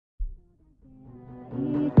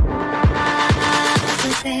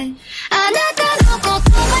Halo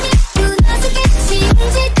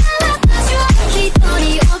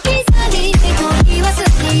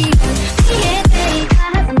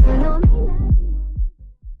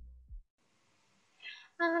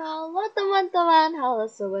teman-teman, halo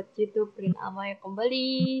sobat YouTube, Rin Amaya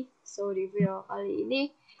kembali. So di video kali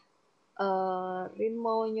ini Rin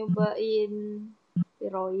mau nyobain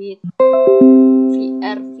Viroid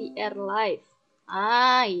VR live.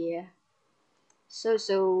 Iya. So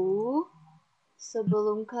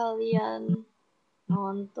sebelum kalian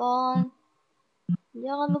nonton,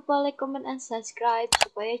 jangan lupa like, comment, and subscribe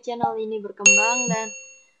supaya channel ini berkembang. Dan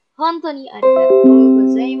hontoni arigatou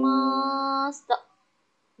gozaimasu.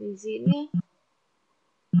 Di sini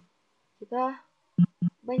kita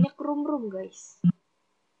banyak room guys.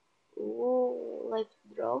 Live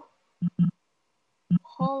draw.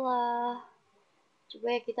 Hola. Coba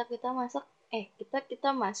ya kita masuk.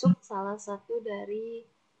 Kita masuk salah satu dari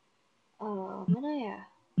mana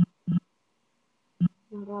ya?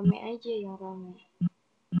 Yang rame aja, yang rame.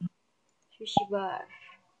 Sushi bar.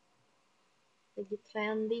 Lagi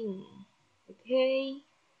trending. Oke.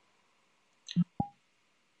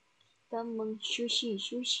 Kita sushi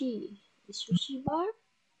di sushi bar.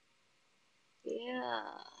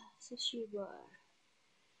 Sushi bar.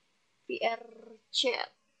 VR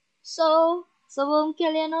chat. So, sebelum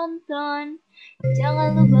kalian nonton,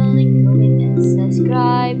 jangan lupa like, comment, dan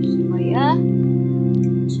subscribe supaya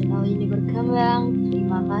channel ini berkembang.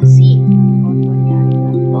 Terima kasih. Fotonya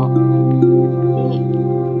arigato.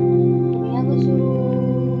 Ini aku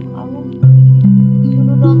suruh download dulu.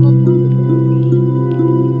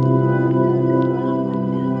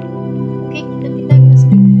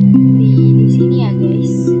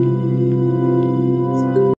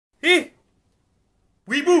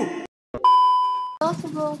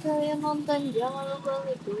 Sebelum kalian nonton, jangan lupa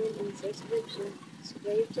like, comment, dan subscribe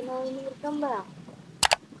supaya channel ini berkembang.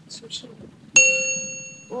 Sushi.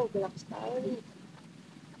 Oh, gelap sekali.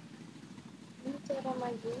 Ini cara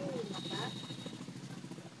majunya gimana?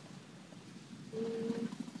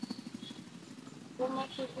 Gue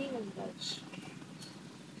masih bingung guys.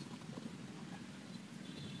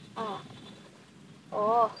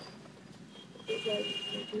 Bisa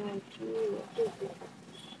maju.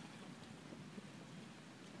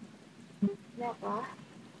 Ini apa?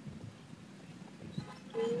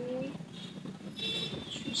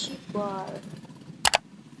 Sushi bar.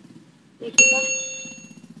 Ya kita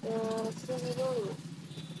sini dulu.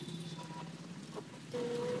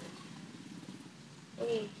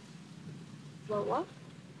 Bawah?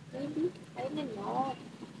 Maybe? I don't know.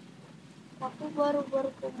 Aku baru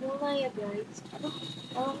pemula ya guys. Aduh,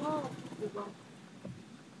 nggak.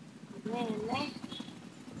 Nenek.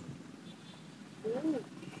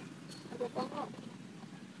 Ada tangan.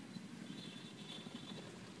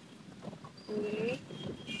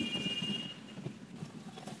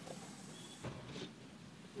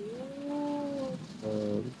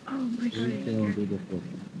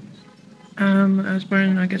 I was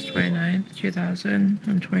born August 29th, 2000.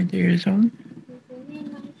 I'm 23 years old.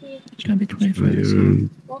 It's gonna be 24 this year.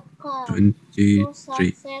 23.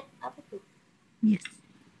 Yes.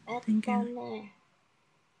 Thank you.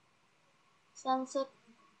 Sunset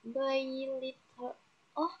by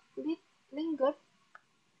Lingard.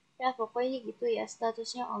 Ya pokoknya gitu ya,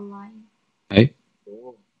 statusnya online. Hey.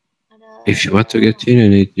 If you want to get in, I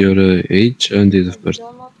need your age and date of birth.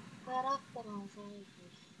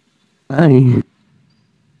 Hi.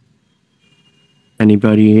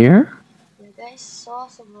 Anybody here? Ya guys, so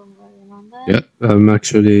sebelum kalian nonton. Yeah, I'm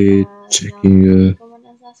actually checking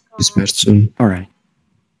this person. Alright.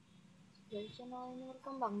 Channel ini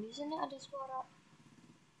berkembang. Di sini ada suara.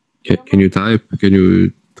 Can you type? Can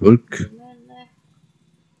you talk?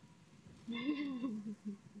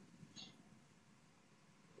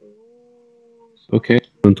 Okay,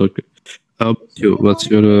 don't talk.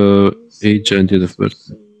 What's your age and date of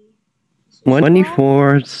birth?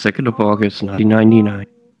 24, 2nd of August, 1999.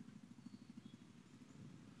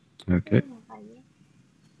 Okay.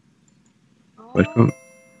 Welcome.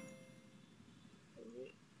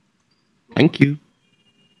 Thank you.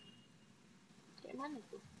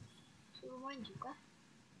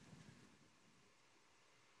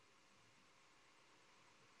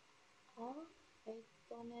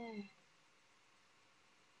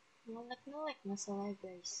 Ngelek masalahnya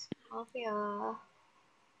guys. Maaf ya.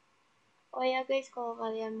 Oh ya guys, kalau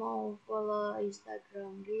kalian mau follow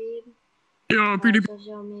Instagram Rin,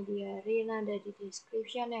 sosial media Rin ada di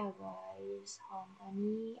description ya guys.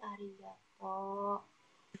 Hontoni arigato.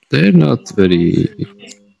 They're not very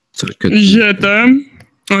sarcastic. Je t'aime.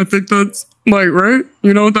 I think that's right?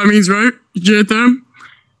 You know what that means, right? Je t'aime.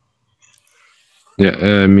 Yeah,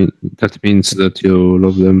 I mean that means that you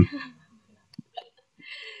love them.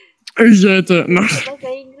 No. Bahasa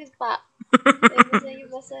Inggris, Pak. Saya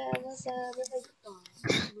bahasa Jepang.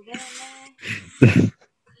 Gimana?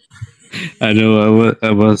 I know.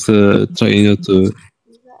 I was trying not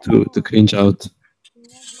to cringe out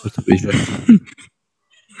or to be sure.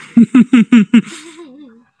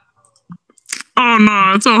 Oh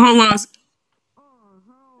no, it's a whole lot.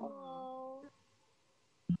 Hello.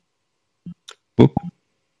 Boop.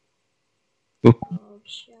 Boop.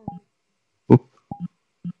 Option. Boop.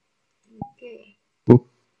 Oke. Boop.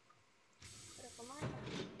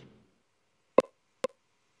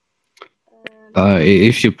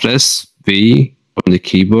 If you press V on the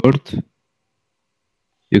keyboard,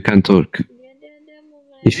 you can talk.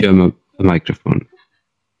 If you have a microphone.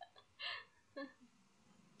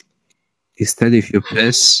 Instead, if you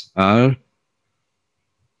press R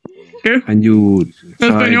and you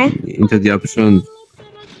type into the option,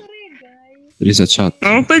 there is a chat.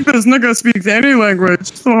 I don't think this nigga speaks any language.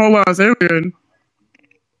 It's a whole ass alien.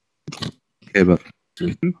 Okay, but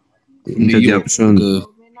into the option.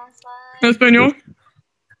 Espanol?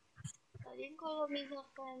 Kalian kalau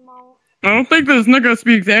misalkan mau I don't think this nigga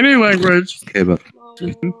speaks any language. Okay, but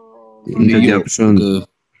into the option.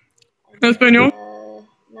 Espanol?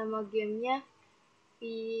 Nama gamenya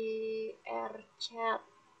VR Chat.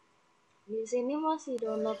 Di sini masih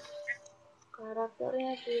download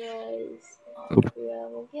karakternya guys. Ya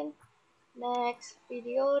mungkin next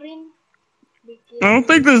video Rin bikin. I don't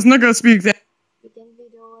think this nigga speaks. Bikin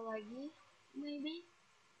video lagi, maybe.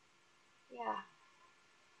 Ya.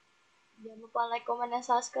 Jangan lupa like, comment, dan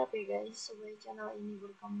subscribe ya guys supaya channel ini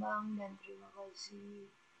berkembang, dan terima kasih.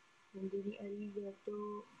 Menjadi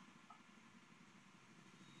arigato.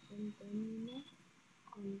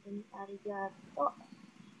 Konten arigato.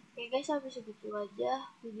 Oke guys, sampai segitu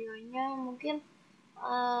aja videonya. Mungkin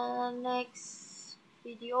next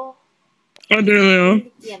video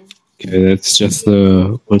bikin. Okay, let's just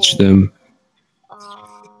watch them.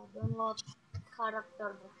 Download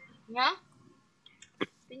karakternya.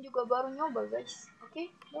 Dan juga baru nyoba guys.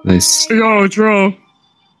 Oke, Nice. Yo, Dro.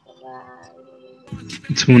 bye.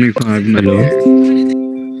 25 minutes.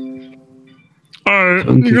 Alright,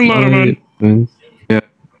 you can let him in.